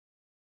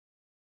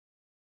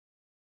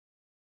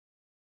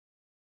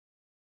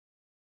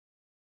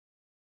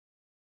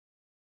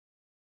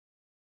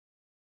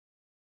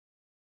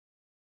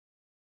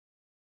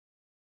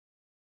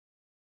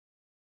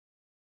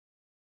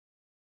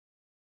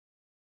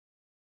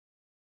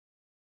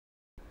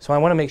So I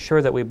want to make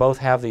sure that we both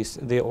have these,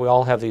 we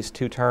all have these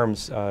two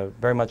terms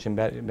very much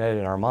embedded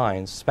in our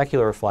minds.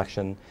 Specular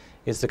reflection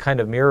is the kind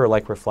of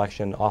mirror-like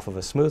reflection off of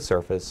a smooth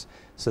surface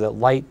so that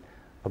light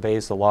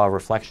obeys the law of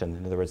reflection.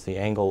 In other words, the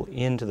angle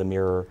into the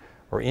mirror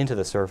or into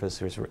the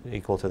surface is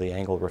equal to the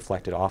angle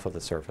reflected off of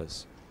the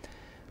surface.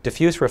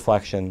 Diffuse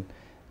reflection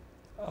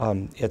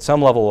at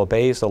some level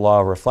obeys the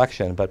law of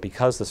reflection, but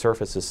because the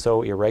surface is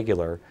so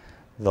irregular,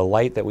 the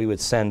light that we would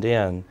send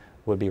in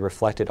would be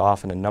reflected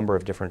off in a number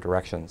of different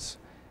directions.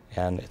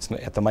 And it's,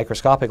 at the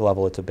microscopic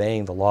level, it's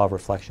obeying the law of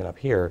reflection up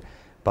here,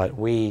 but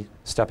we,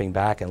 stepping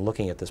back and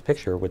looking at this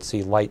picture, would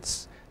see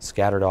lights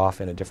scattered off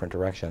in a different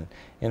direction.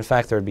 In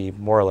fact, there would be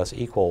more or less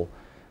equal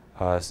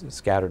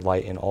scattered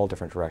light in all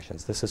different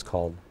directions. This is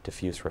called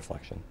diffuse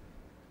reflection.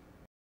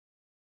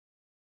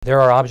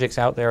 There are objects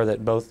out there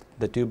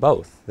that do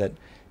both, that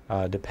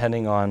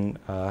depending on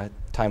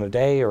time of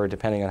day or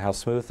depending on how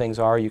smooth things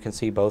are, you can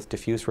see both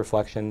diffuse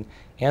reflection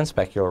and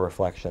specular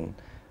reflection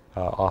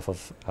off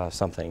of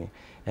something.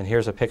 And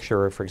here's a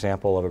picture, for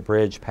example, of a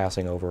bridge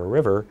passing over a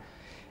river,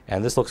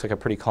 and this looks like a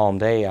pretty calm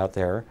day out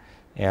there,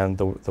 and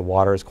the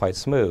water is quite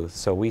smooth.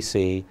 So we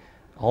see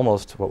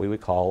almost what we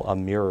would call a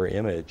mirror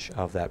image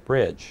of that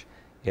bridge.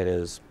 It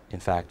is, in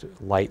fact,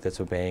 light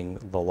that's obeying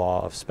the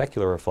law of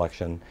specular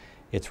reflection.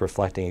 It's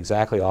reflecting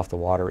exactly off the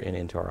water and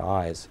into our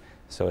eyes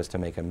so as to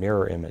make a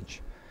mirror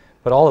image.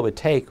 But all it would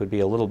take would be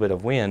a little bit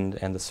of wind,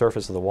 and the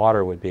surface of the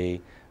water would be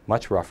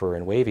much rougher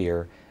and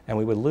wavier, and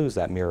we would lose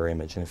that mirror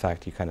image. And in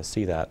fact, you kind of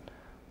see that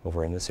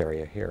over in this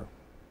area here.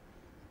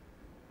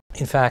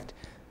 In fact,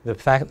 the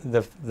fact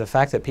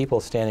that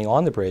people standing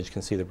on the bridge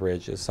can see the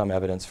bridge is some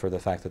evidence for the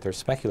fact that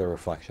there's specular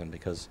reflection,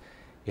 because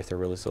if there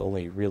was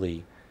only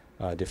really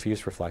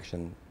diffuse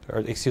reflection, or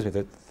excuse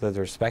me,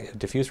 there's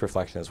diffuse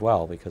reflection as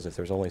well, because if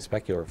there's only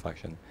specular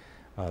reflection,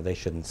 they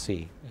shouldn't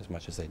see as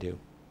much as they do.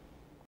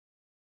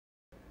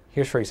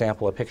 Here's, for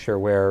example, a picture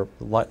where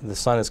the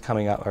sun is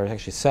coming up, or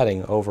actually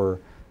setting over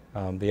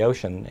the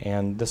ocean,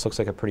 and this looks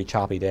like a pretty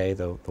choppy day.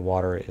 The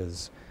water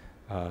is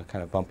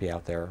kind of bumpy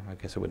out there. I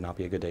guess it would not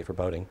be a good day for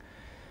boating.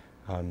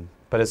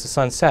 But as the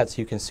sun sets,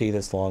 you can see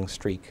this long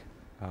streak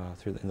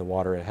in the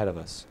water ahead of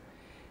us.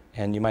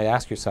 And you might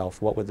ask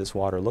yourself, what would this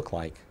water look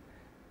like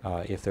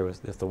if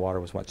the water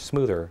was much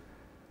smoother?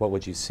 What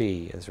would you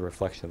see as a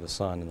reflection of the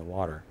sun in the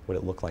water? Would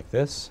it look like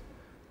this,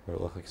 or would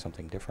it look like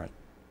something different?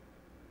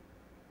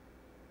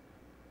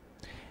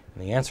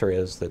 And the answer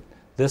is that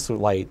this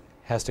light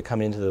has to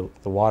come into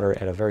the water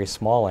at a very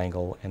small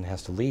angle and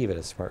has to leave at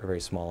a very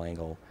small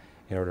angle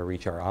in order to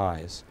reach our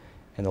eyes.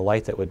 And the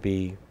light that would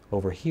be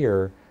over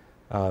here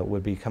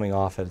would be coming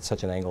off at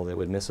such an angle that it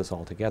would miss us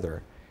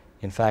altogether.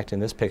 In fact,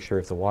 in this picture,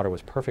 if the water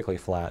was perfectly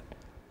flat,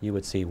 you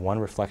would see one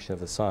reflection of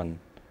the sun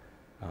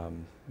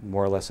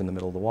more or less in the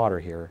middle of the water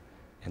here,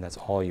 and that's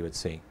all you would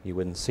see. You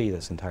wouldn't see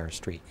this entire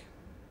streak.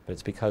 But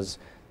it's because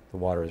the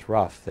water is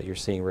rough that you're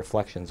seeing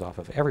reflections off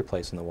of every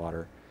place in the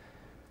water,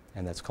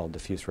 and that's called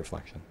diffuse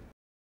reflection.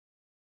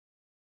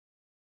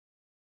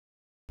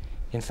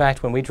 In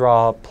fact, when we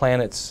draw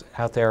planets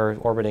out there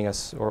orbiting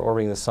us or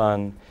orbiting the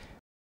sun,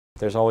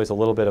 there's always a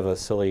little bit of a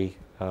silly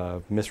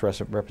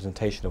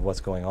misrepresentation of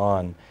what's going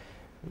on.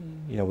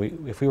 You know,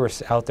 if we were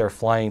out there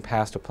flying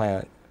past a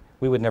planet,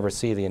 we would never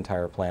see the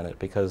entire planet,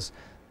 because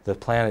the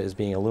planet is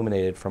being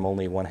illuminated from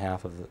only one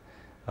half of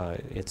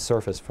its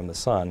surface from the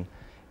sun,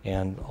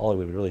 and all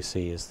we would really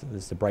see is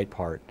the bright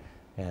part,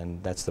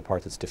 and that's the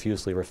part that's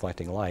diffusely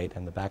reflecting light,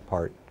 and the back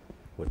part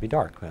would be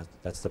dark.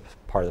 That's the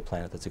part of the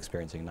planet that's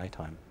experiencing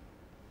nighttime.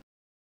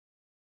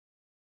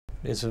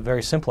 It's a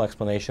very simple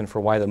explanation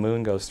for why the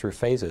moon goes through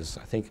phases.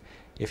 I think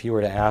if you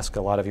were to ask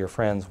a lot of your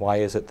friends, why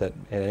is it that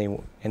at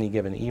any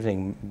given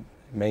evening,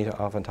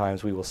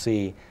 oftentimes we will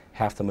see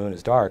half the moon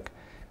is dark,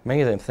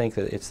 many of them think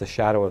that it's the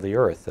shadow of the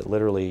Earth, that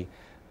literally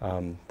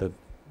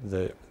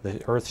the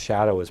Earth's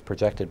shadow is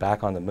projected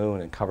back on the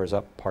moon and covers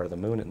up part of the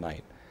moon at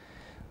night.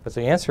 But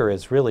the answer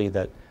is really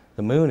that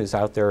the moon is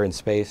out there in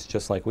space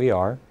just like we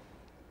are,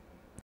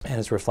 and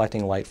is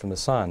reflecting light from the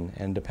sun,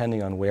 and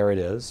depending on where it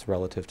is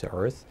relative to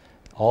Earth,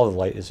 all the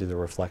light is either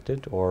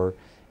reflected, or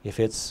if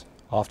it's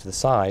off to the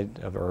side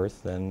of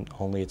Earth, then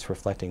only it's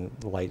reflecting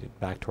the light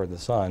back toward the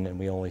sun, and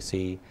we only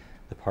see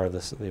the part of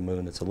the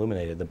moon that's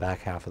illuminated. The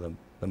back half of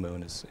the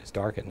moon is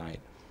dark at night.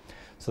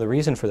 So the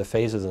reason for the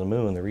phases of the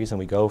moon, the reason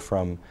we go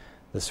from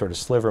this sort of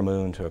sliver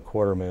moon to a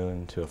quarter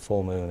moon to a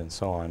full moon and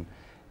so on,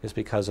 is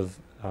because of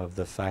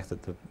the fact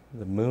that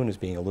the moon is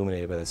being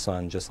illuminated by the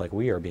sun just like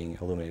we are being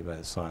illuminated by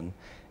the sun.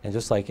 And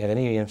just like at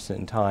any instant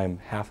in time,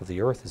 half of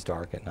the Earth is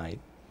dark at night,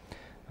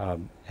 at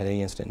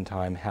any instant in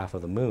time, half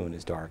of the moon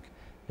is dark.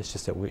 It's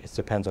just that it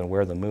depends on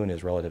where the moon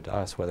is relative to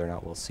us, whether or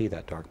not we'll see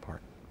that dark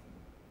part.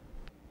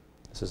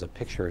 This is a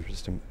picture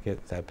just to get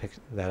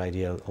that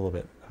idea a little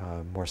bit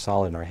more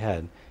solid in our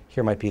head.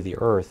 Here might be the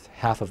Earth.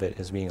 Half of it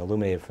is being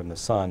illuminated from the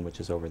sun, which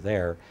is over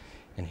there.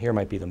 And here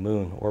might be the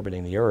moon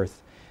orbiting the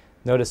Earth.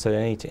 Notice that at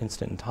any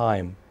instant in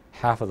time,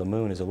 half of the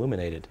moon is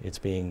illuminated. It's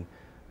being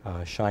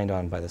shined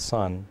on by the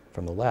sun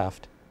from the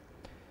left.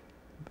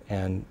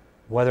 And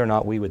whether or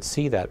not we would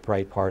see that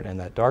bright part and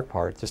that dark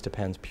part just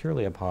depends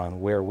purely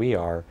upon where we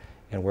are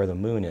and where the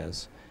moon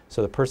is.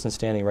 So the person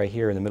standing right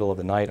here in the middle of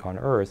the night on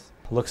Earth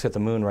looks at the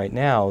moon right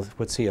now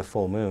would see a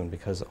full moon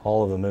because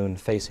all of the moon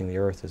facing the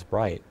Earth is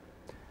bright.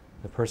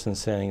 The person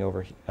standing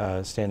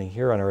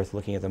here on Earth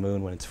looking at the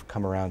moon when it's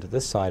come around to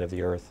this side of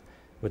the Earth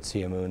would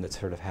see a moon that's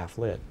sort of half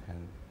lit,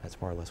 and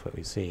that's more or less what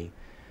we see.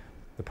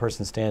 The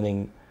person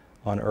standing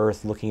on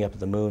Earth looking up at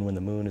the moon when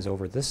the moon is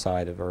over this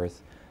side of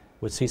Earth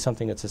would see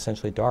something that's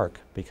essentially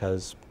dark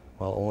because,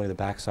 well, only the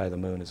back side of the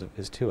moon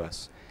is to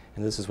us.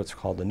 And this is what's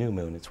called the new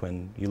moon. It's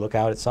when you look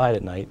out outside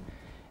at night,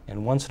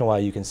 and once in a while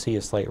you can see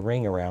a slight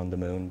ring around the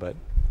moon, but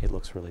it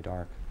looks really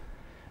dark.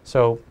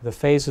 So the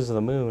phases of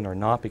the moon are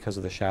not because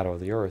of the shadow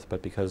of the Earth,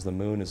 but because the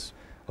moon is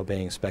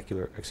obeying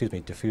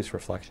diffuse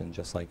reflection,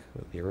 just like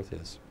the Earth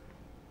is.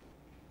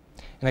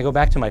 And I go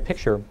back to my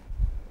picture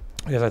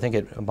because I think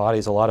it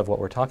embodies a lot of what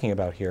we're talking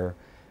about here.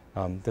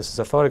 This is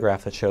a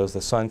photograph that shows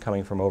the sun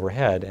coming from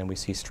overhead, and we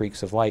see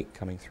streaks of light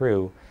coming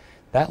through.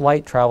 That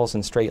light travels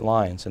in straight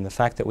lines, and the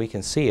fact that we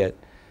can see it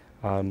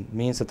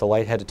means that the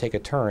light had to take a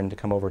turn to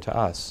come over to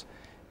us.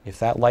 If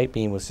that light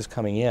beam was just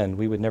coming in,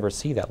 we would never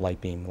see that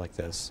light beam like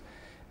this.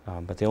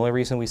 But the only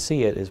reason we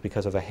see it is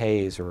because of a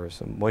haze or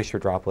some moisture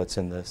droplets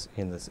in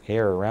this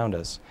air around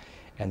us,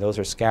 and those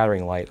are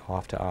scattering light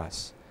off to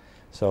us.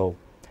 So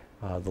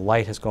the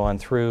light has gone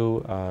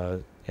through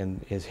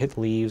and has hit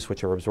leaves,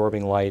 which are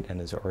absorbing light, and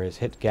has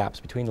hit gaps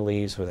between the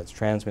leaves, so that's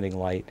transmitting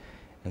light.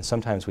 And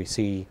sometimes we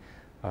see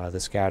the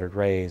scattered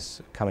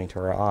rays coming to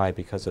our eye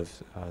because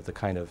of the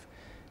kind of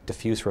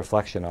diffuse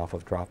reflection off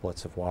of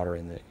droplets of water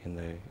in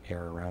the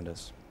air around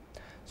us.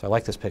 So I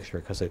like this picture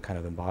because it kind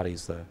of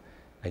embodies the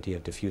idea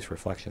of diffuse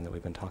reflection that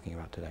we've been talking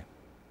about today.